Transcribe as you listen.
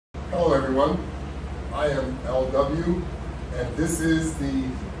Hello everyone, I am LW and this is the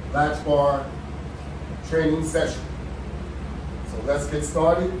Latchbar training session. So let's get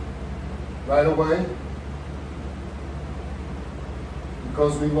started right away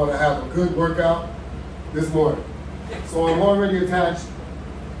because we want to have a good workout this morning. So I'm already attached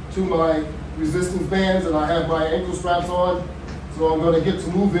to my resistance bands and I have my ankle straps on, so I'm going to get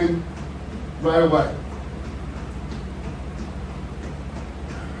to moving right away.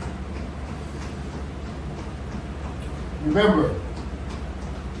 Remember,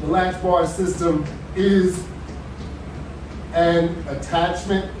 the Latchbar system is an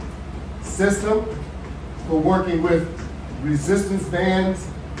attachment system for working with resistance bands,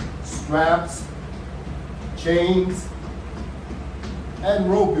 straps, chains,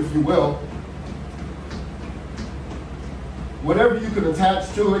 and rope, if you will. Whatever you can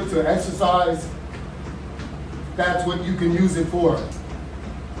attach to it to exercise, that's what you can use it for.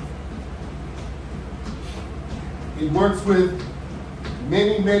 It works with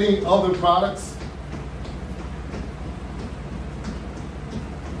many other products.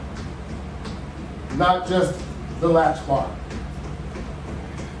 Not just the Latchbar.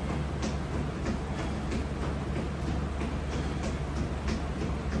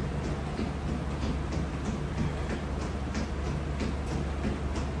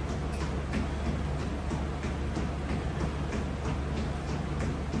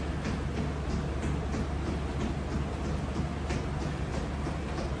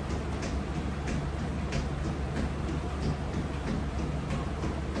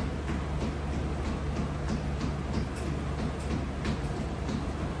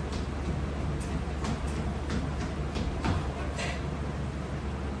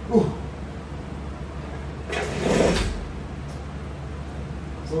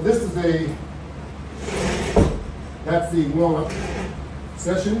 So this is that's the warm-up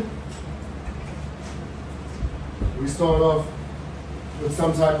session. We start off with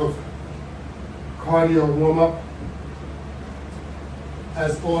some type of cardio warm-up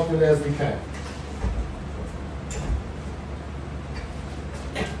as often as we can.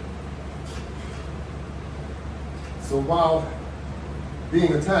 So while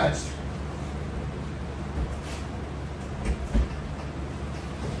being attached,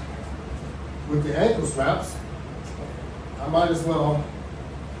 with the ankle straps, I might as well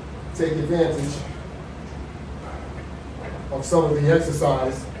take advantage of some of the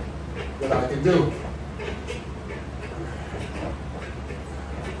exercise that I can do.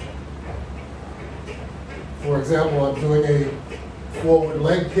 For example, I'm doing a forward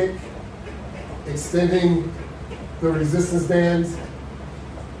leg kick, extending the resistance bands.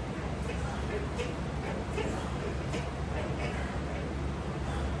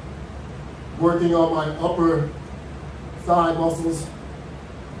 Working on my upper thigh muscles.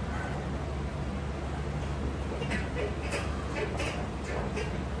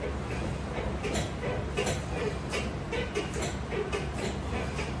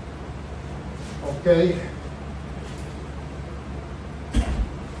 Okay.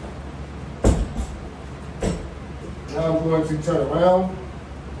 Now I'm going to turn around,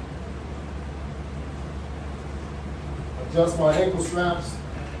 adjust my ankle straps,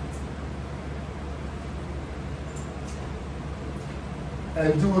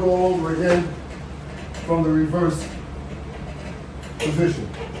 and do it all over again from the reverse position.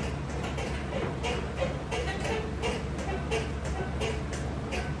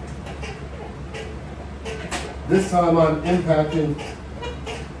 This time I'm impacting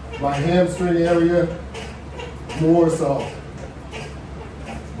my hamstring area more so.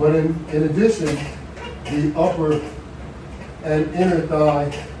 But in addition, the upper and inner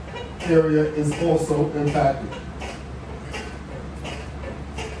thigh area is also impacted.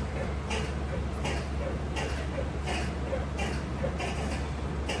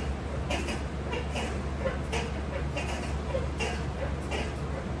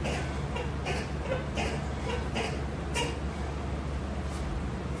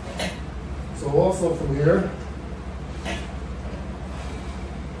 So also from here,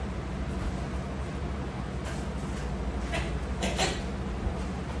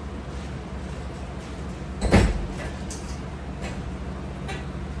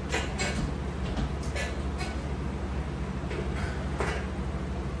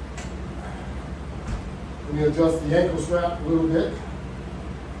 let me adjust the ankle strap a little bit.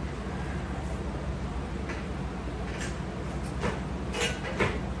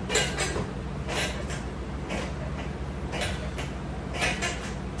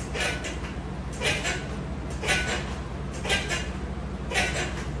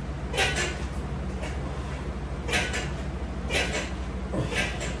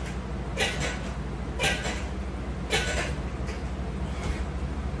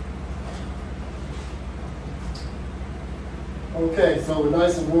 Okay, so we're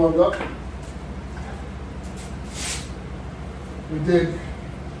nice and warmed up. We did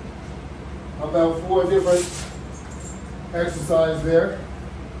about 4 different exercises there.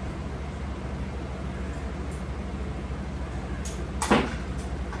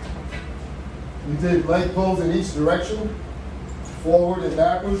 We did leg pulls in each direction, forward and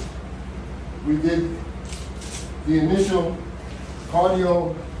backwards. We did the initial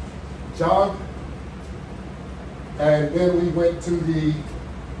cardio jog, and then we went to the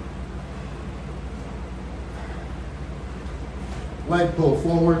leg pull,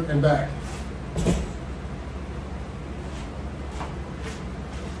 forward and back.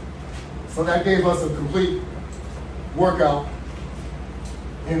 So that gave us a complete workout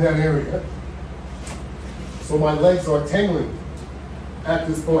in that area. So my legs are tingling at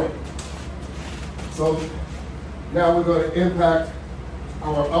this point. So now we're going to impact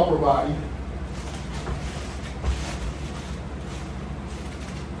our upper body.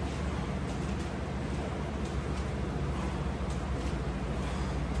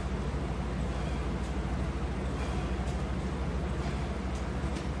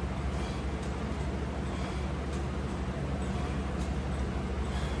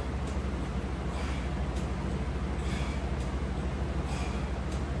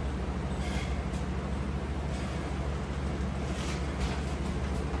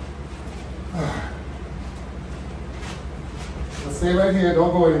 Stay right here,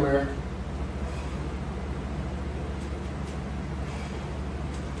 don't go anywhere.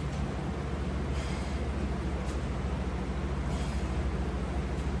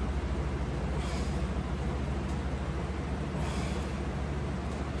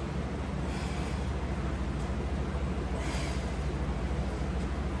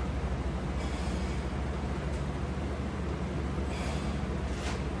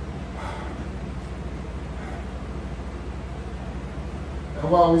 And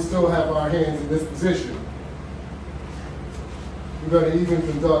while we still have our hands in this position, we're going to even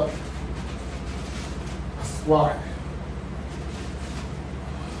conduct a squat.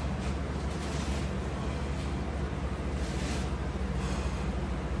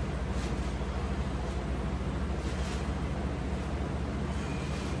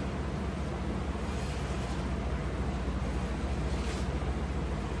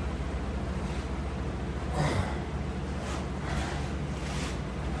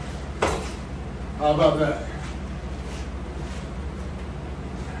 How about that?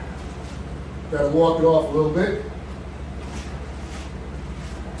 Got to walk it off a little bit.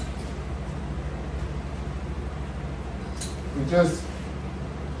 We just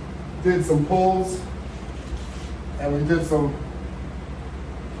did some pulls and we did some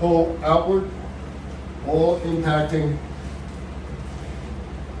pull outward, all impacting,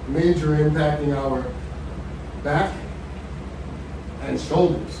 major impacting our back and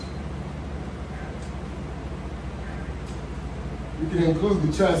shoulders. You can include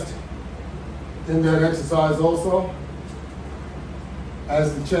the chest in that exercise also,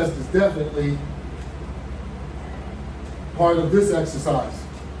 as the chest is definitely part of this exercise.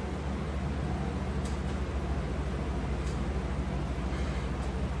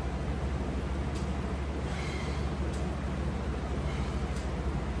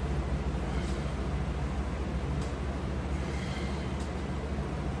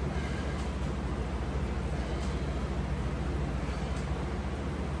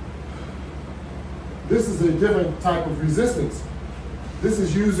 This is a different type of resistance. This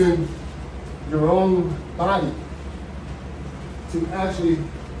is using your own body to actually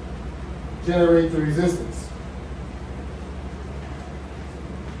generate the resistance.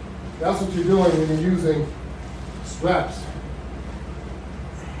 That's what you're doing when you're using straps.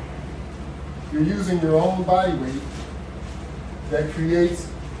 You're using your own body weight that creates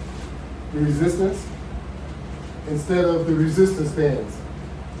the resistance instead of the resistance bands.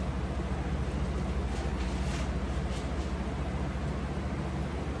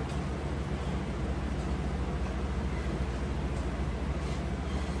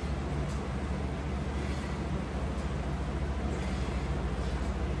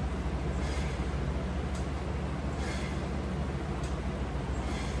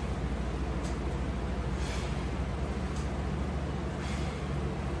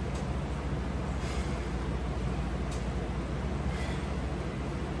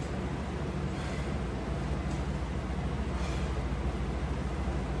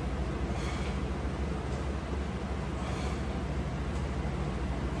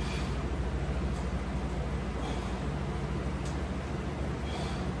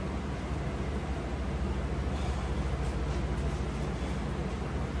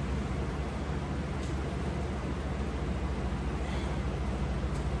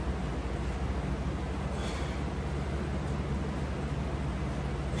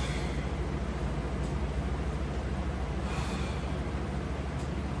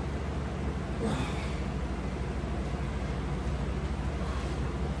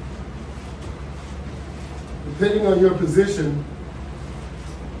 depending on your position,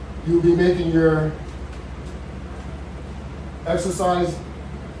 you'll be making your exercise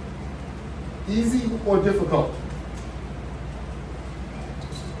easy or difficult.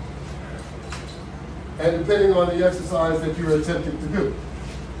 And depending on the exercise that you're attempting to do.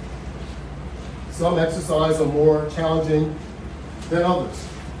 Some exercises are more challenging than others.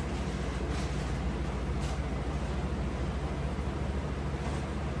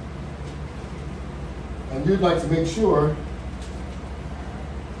 And you'd like to make sure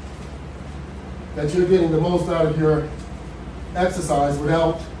that you're getting the most out of your exercise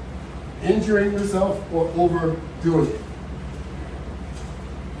without injuring yourself or overdoing it.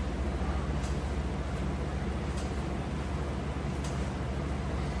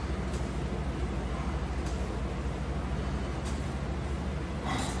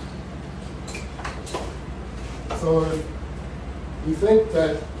 So if you think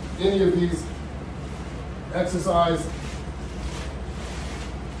that any of these exercise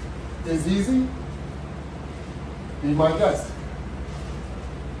is easy, be my guest.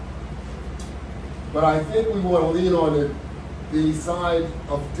 But I think we want to lean on the side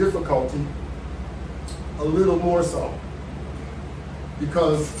of difficulty a little more so,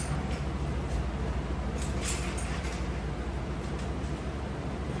 because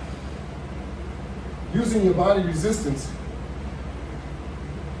using your body resistance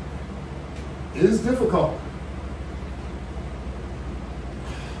is difficult.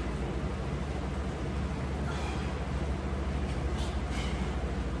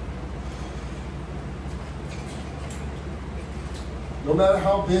 No matter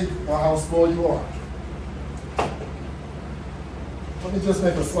how big or how small you are. Let me just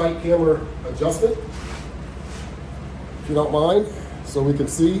make a slight camera adjustment, if you don't mind, so we can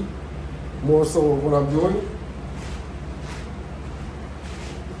see more so of what I'm doing.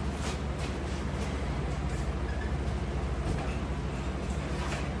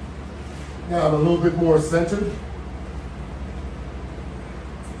 Now I'm a little bit more centered.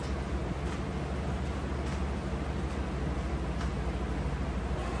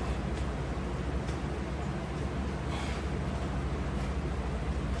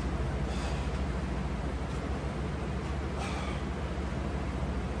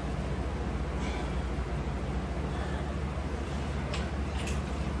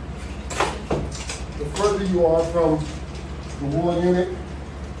 The further you are from the wall unit,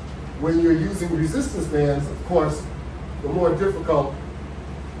 when you're using resistance bands, of course, the more difficult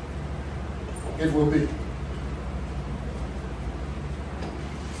it will be.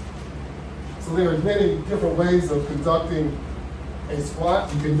 So there are many different ways of conducting a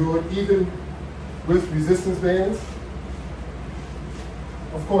squat. You can do it even with resistance bands.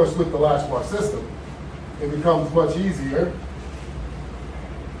 Of course, with the Latchbar system, it becomes much easier.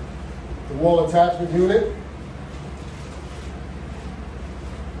 The wall attachment unit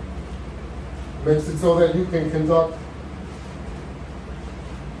makes it so that you can conduct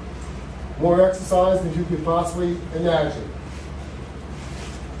more exercise than you could possibly imagine.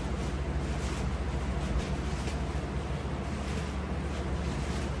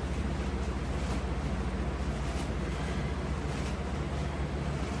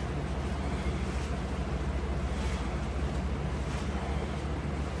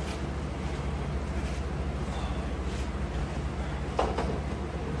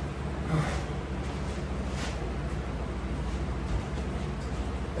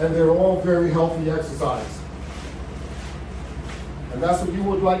 And they're all very healthy exercise. And that's what you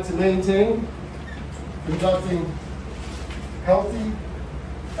would like to maintain, conducting healthy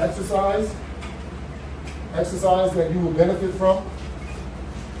exercise that you will benefit from,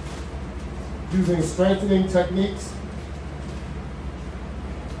 using strengthening techniques,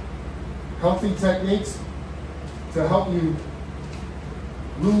 healthy techniques to help you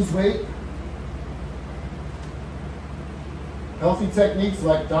lose weight, healthy techniques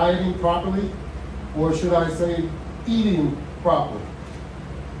like dieting properly, or should I say, eating properly.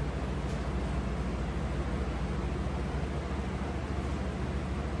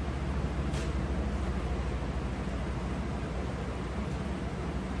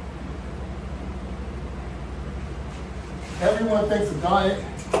 Everyone thinks of diet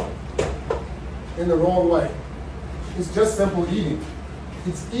in the wrong way. It's just simple eating.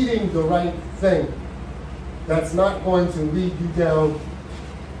 It's eating the right thing that's not going to lead you down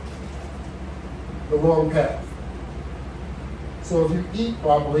the wrong path. So if you eat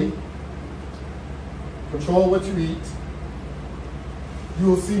properly, control what you eat, you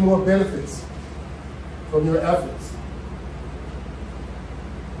will see more benefits from your efforts.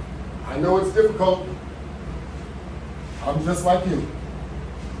 I know it's difficult. I'm just like you.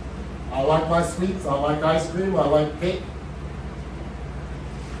 I like my sweets, I like ice cream, I like cake.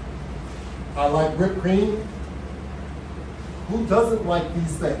 I like whipped cream. Who doesn't like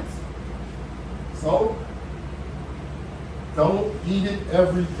these things? So, don't eat it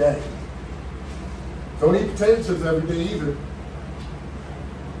every day. Don't eat potato chips every day either.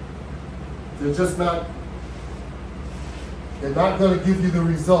 They're just not, they're not going to give you the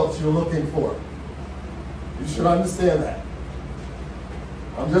results you're looking for. You should understand that.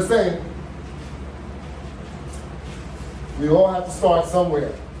 I'm just saying, we all have to start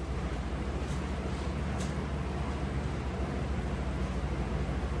somewhere.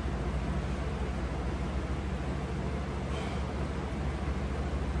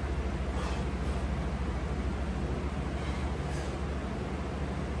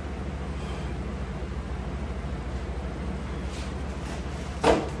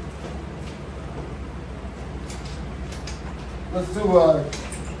 Let's do a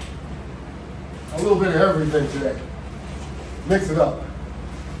little bit of everything today. Mix it up.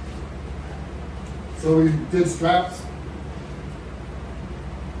 So we did straps.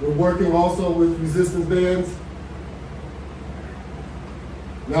 We're working also with resistance bands.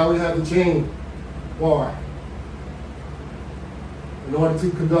 Now we have the chain bar in order to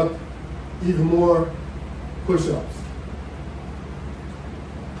conduct even more push-ups.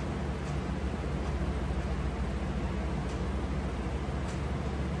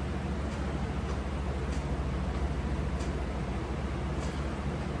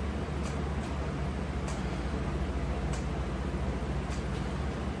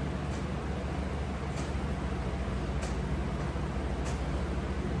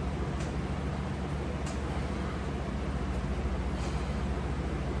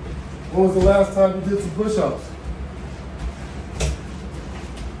 When was the last time you did some push-ups?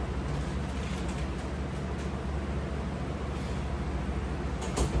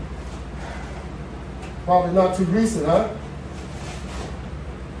 Probably not too recent, huh?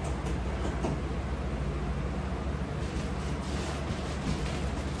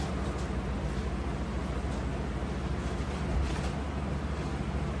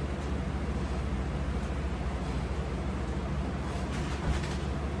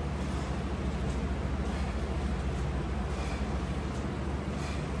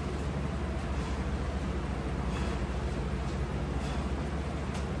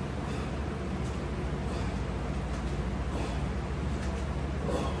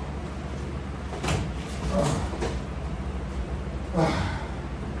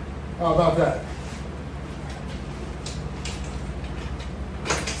 How about that?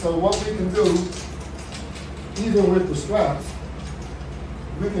 So what we can do, even with the straps,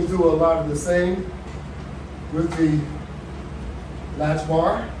 we can do a lot of the same with the latch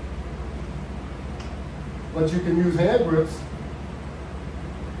bar, but you can use hand grips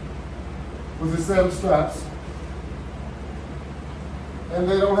with a set of straps, and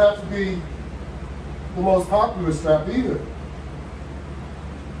they don't have to be the most popular strap either.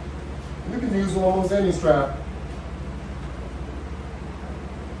 You can use almost any strap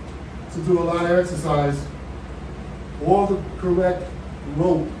to do a lot of exercise, or the correct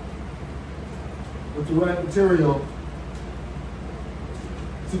rope with the right material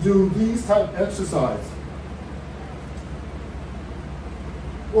to do these type of exercise.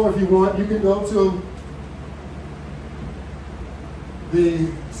 Or if you want, you can go to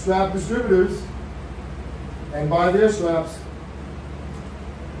the strap distributors and buy their straps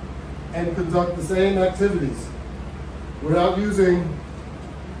and conduct the same activities without using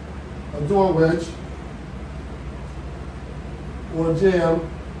a door wedge or a jam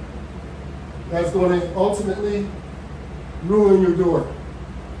that's going to ultimately ruin your door.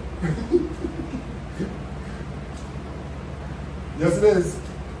 Yes, it is.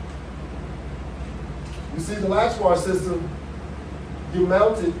 You see, the Latchbar system, you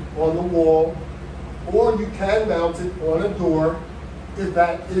mount it on the wall, or you can mount it on a door if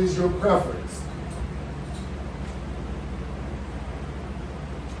that is your preference.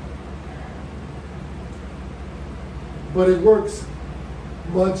 But it works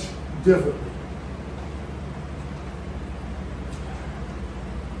much differently.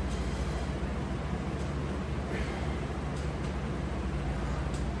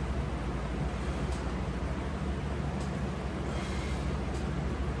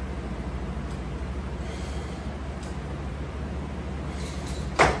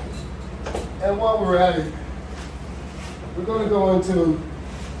 And while we're at it, we're going to go into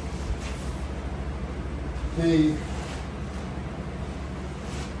the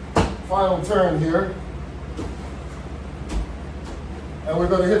final turn here. And we're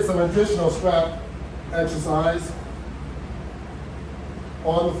going to hit some additional strap exercise.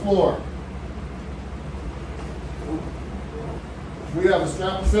 on the floor. We have a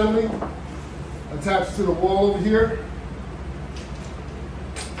strap assembly attached to the wall over here.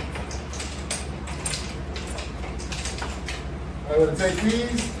 I'm going to take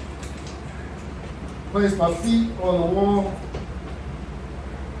these, place my feet on the wall,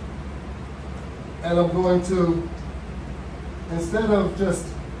 and I'm going to, instead of just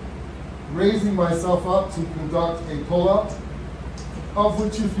raising myself up to conduct a pull-up, of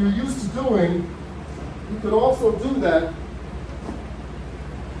which if you're used to doing, you could also do that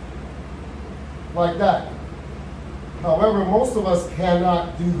like that. However, most of us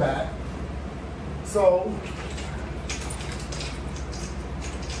cannot do that. So,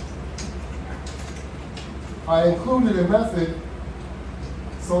 I included a method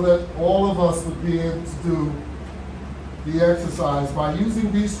so that all of us would be able to do the exercise. By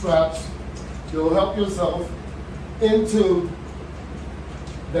using these straps, you'll help yourself into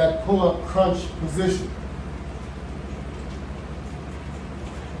that pull-up crunch position.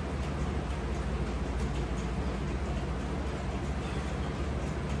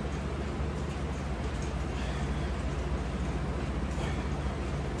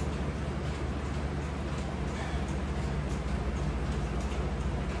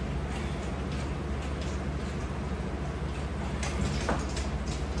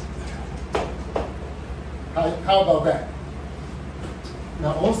 How about that?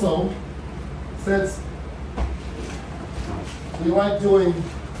 Now also, since we like doing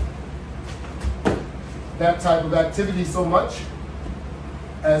that type of activity so much,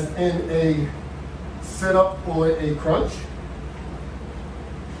 as in a sit-up or a crunch,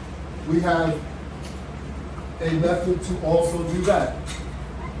 we have a method to also do that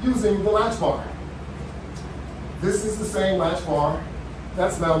using the latch bar. This is the same latch bar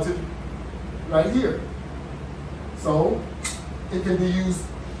that's mounted right here. So it can be used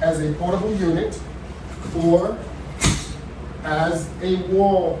as a portable unit or as a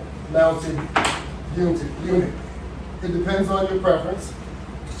wall-mounted unit. It depends on your preference.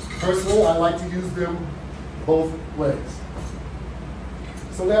 Personally, I like to use them both ways.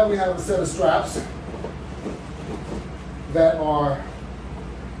 So now we have a set of straps that are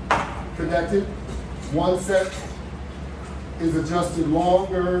connected. One set is adjusted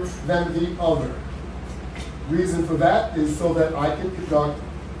longer than the other. Reason for that is so that I can conduct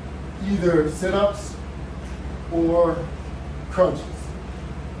either sit-ups or crunches.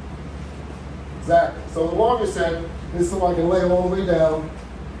 Exactly. So the longer set is so I can lay all the way down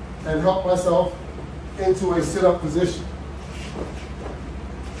and help myself into a sit-up position.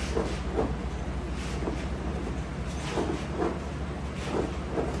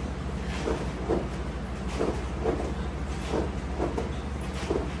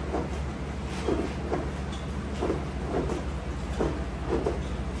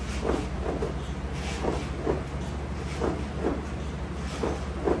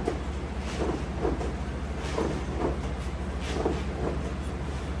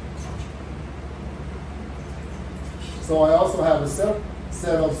 So I also have a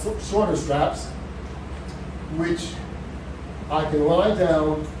set of shorter straps, which I can lie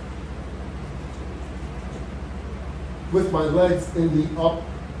down with my legs in the up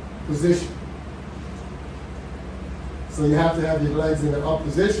position. So you have to have your legs in the up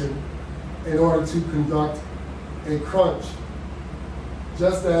position in order to conduct a crunch,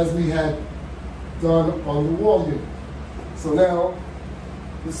 just as we had done on the wall unit. So now,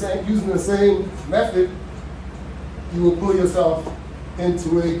 using the same method, you will pull yourself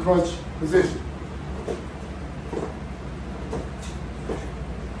into a crunch position.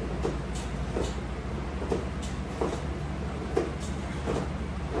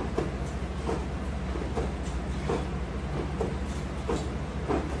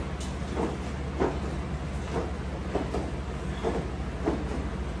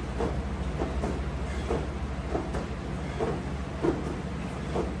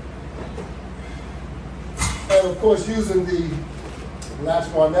 And of course, using the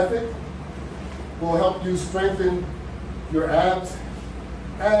latch bar method will help you strengthen your abs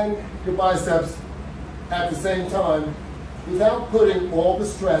and your biceps at the same time without putting all the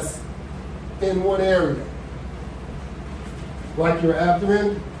stress in one area, like your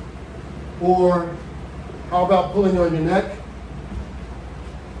abdomen, or how about pulling on your neck?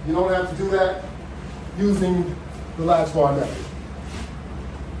 You don't have to do that using the latch bar method.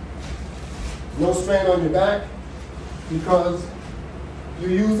 No strain on your back because you're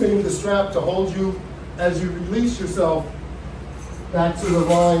using the strap to hold you as you release yourself back to the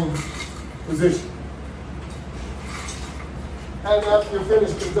lying position. And after you're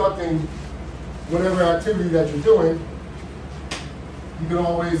finished conducting whatever activity that you're doing, you can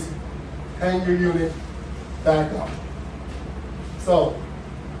always hang your unit back up. So,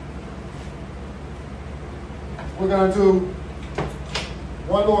 we're gonna do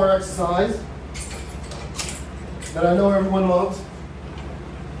one more exercise that I know everyone loves,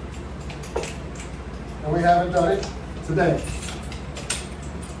 and we haven't done it today.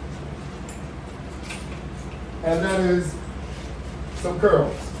 And that is some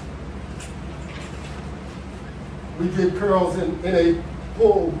curls. We did curls in a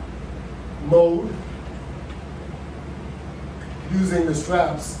pull mode using the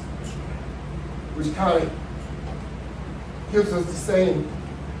straps, which kind of gives us the same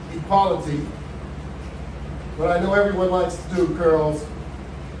equality. But I know everyone likes to do curls,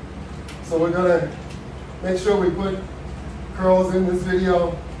 so we're gonna make sure we put curls in this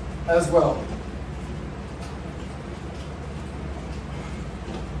video as well.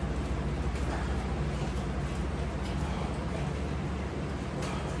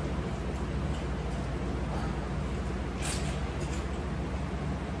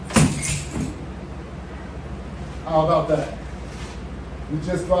 How about that? We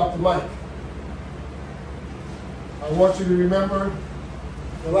just dropped the mic. I want you to remember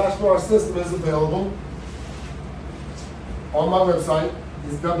the Latchbar system is available on my website.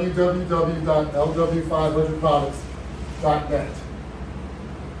 It's www.lw500products.net.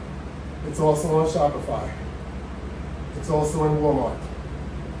 It's also on Shopify. It's also in Walmart.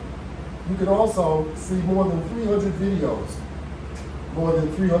 You can also see more than 300 videos, more than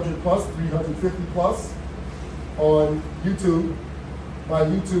 300 plus, 350 plus, on YouTube. My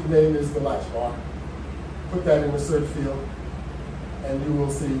YouTube name is the Latchbar. Put that in the search field, and you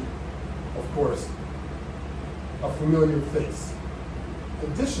will see, of course, a familiar face.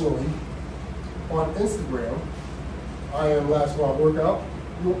 Additionally, on Instagram, I am latchbarworkout.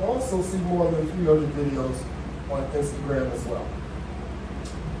 You'll also see more than 300 videos on Instagram as well.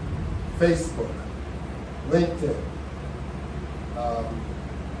 Facebook, LinkedIn.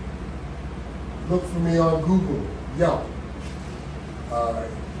 Look for me on Google, Yelp,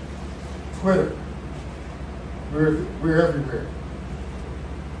 Twitter. We're everywhere.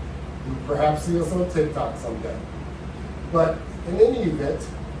 You perhaps see us on TikTok someday. But in any event,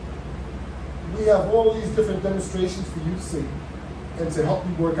 we have all these different demonstrations for you to see and to help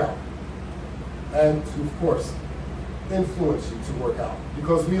you work out. And to, of course, influence you to work out.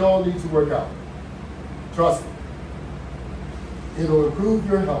 Because we all need to work out. Trust me. It'll improve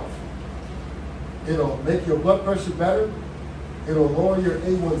your health. It'll make your blood pressure better. It'll lower your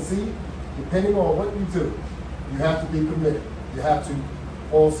A1C. Depending on what you do, you have to be committed. You have to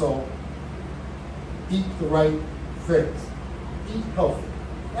also eat the right things. Eat healthy.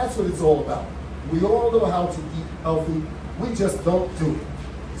 That's what it's all about. We all know how to eat healthy. We just don't do it.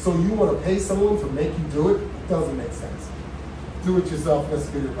 So you want to pay someone to make you do it? It doesn't make sense. Do it yourself. Let's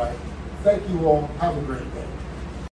get it right. Thank you all. Have a great day.